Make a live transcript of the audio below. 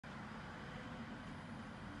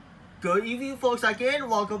Good evening, folks. Again,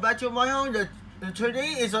 welcome back to my home.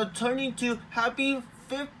 Today is turning to happy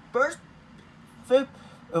fifth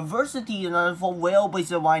anniversary for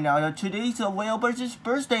Railblazer right now. Today's Railblazer's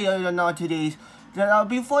birthday. Today's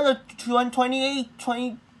before the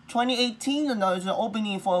 2018 is the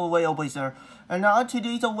opening for Railblazer, and now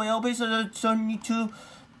today's Railblazer turning to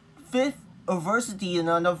fifth anniversary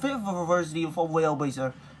and the fifth anniversary for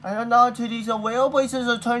Railblazer, and now today's Railblazers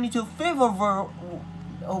are turning to fifth anniversary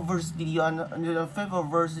on the fifth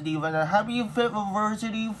anniversary, and a happy fifth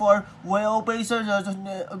anniversary for Railblazers.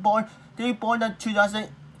 They born in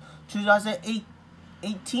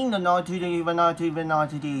 2018 and now today, even now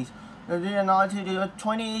today. And then now today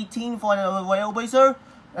 2018 for the Railblazer,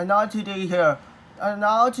 and now today here. And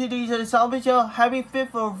now today is celebration happy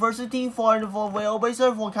fifth anniversary for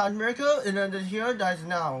Railblazer for North America, and then here that's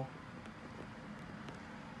now.